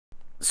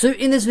So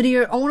in this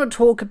video, I want to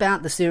talk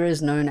about the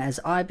series known as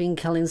I've been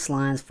killing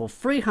slimes for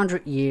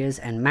 300 years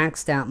and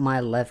maxed out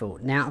my level.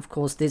 Now, of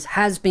course, this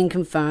has been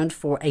confirmed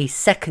for a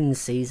second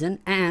season,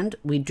 and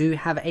we do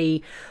have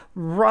a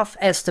rough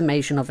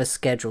estimation of a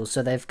schedule.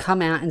 So they've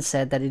come out and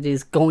said that it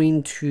is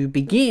going to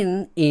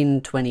begin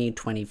in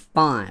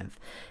 2025.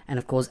 And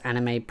of course,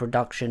 anime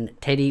production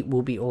Teddy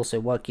will be also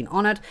working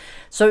on it.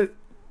 So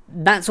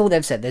that's all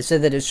they've said. They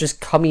said that it's just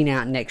coming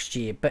out next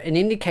year, but an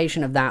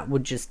indication of that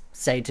would just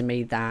say to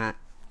me that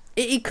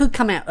it could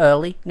come out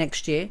early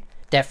next year,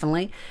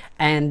 definitely,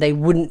 and they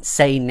wouldn't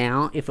say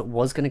now if it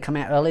was going to come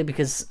out early,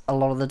 because a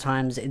lot of the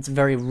times it's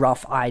very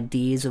rough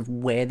ideas of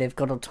where they've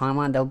got a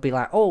timeline. They'll be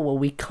like, oh, well,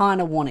 we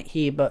kind of want it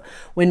here, but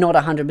we're not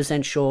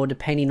 100% sure,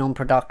 depending on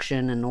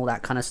production and all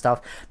that kind of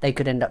stuff. They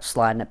could end up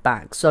sliding it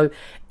back. So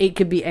it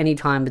could be any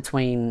time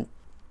between,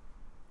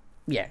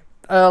 yeah,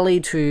 early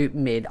to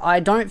mid.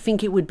 I don't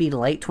think it would be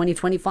late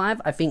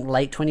 2025. I think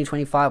late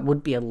 2025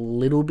 would be a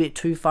little bit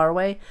too far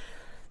away,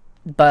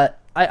 but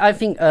I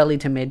think early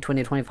to mid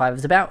 2025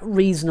 is about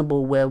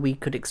reasonable where we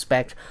could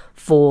expect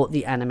for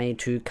the anime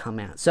to come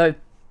out. So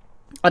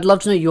I'd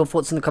love to know your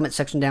thoughts in the comment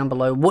section down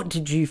below. What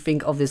did you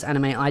think of this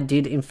anime? I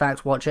did in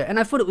fact watch it, and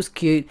I thought it was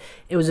cute,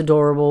 it was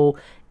adorable,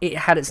 it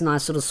had its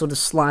nice sort of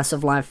slice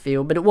of life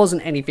feel, but it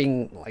wasn't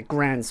anything like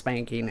grand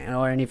spanking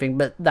or anything,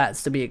 but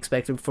that's to be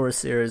expected for a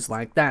series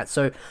like that.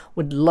 So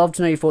would love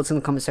to know your thoughts in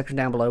the comment section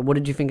down below. What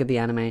did you think of the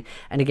anime?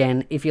 And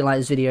again, if you like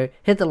this video,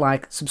 hit the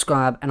like,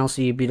 subscribe, and I'll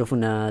see you beautiful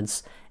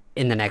nerds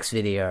in the next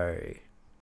video.